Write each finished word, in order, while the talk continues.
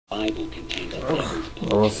Bible contains a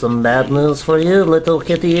devil's Well, some bad news for you, little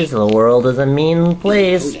kitties. The world is a mean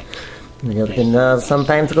place. You can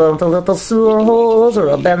sometimes go into little sewer holes or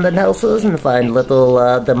abandoned houses and find little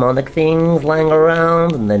demonic things lying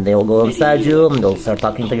around, and then they'll go inside you and they'll start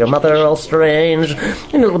talking to your mother all strange,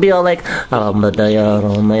 and it'll be all like your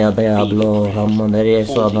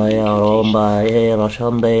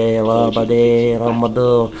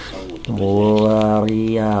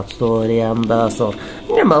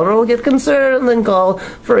mother will get concerned and call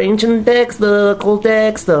for ancient texts, the occult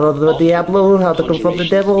text, the Diablo, how to confront the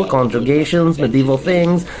devil, conjugations, medieval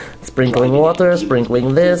things, sprinkling water,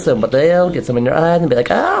 sprinkling this, and what the hell, get some in your eye and be like,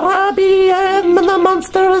 Robbie, the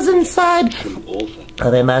monster is inside.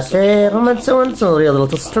 And so your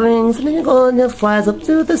little strings, and then you go and it flies up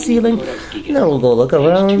to the ceiling, and then we'll go look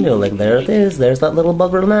around, you're like, there it is, there's that little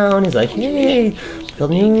bugger now, and he's like, hey,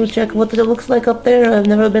 can you check what it looks like up there? I've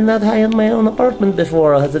never been that high in my own apartment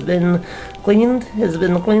before. Has it been cleaned? Has it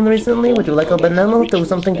been cleaned recently? Would you like a banana to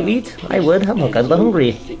something to eat? I would, I'm kinda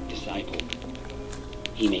hungry.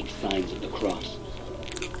 He makes signs of the cross.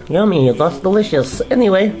 Yummy, that's delicious.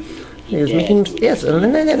 Anyway, he's making, yes,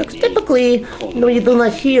 and then typically, you do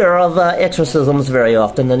not hear of exorcisms very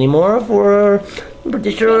often anymore, for I'm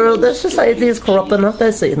pretty sure the society is corrupt enough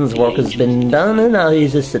that Satan's work has been done, and now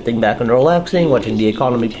he's just sitting back and relaxing, watching the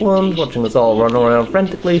economy plunge, watching us all run around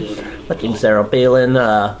frantically, watching Sarah Palin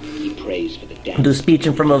do speech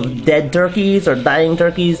in front of dead turkeys, or dying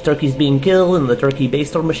turkeys, turkeys being killed in the turkey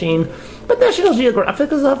baseball machine. But National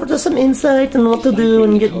Geographic has offered us some insight on what to do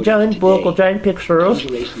and get giant book or giant pictures.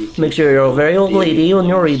 Make sure you're a very old lady when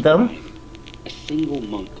you read them. A single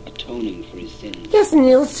monk atoning for his sins. Yes, and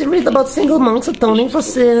you'll read about single monks atoning for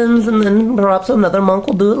sins, and then perhaps another monk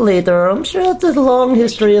will do it later. I'm sure it's a long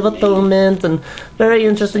history of atonement and very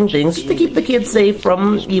interesting things to keep the kids safe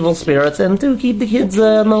from evil spirits and to keep the kids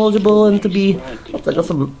knowledgeable and to be... Oops, I got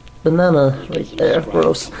some banana right there.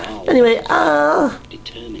 Gross. Anyway,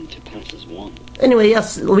 Determined to pass as one. Anyway,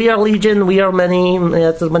 yes, we are Legion, we are many. Yeah,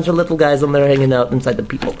 it's a bunch of little guys on there hanging out inside the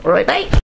people. Alright, bye!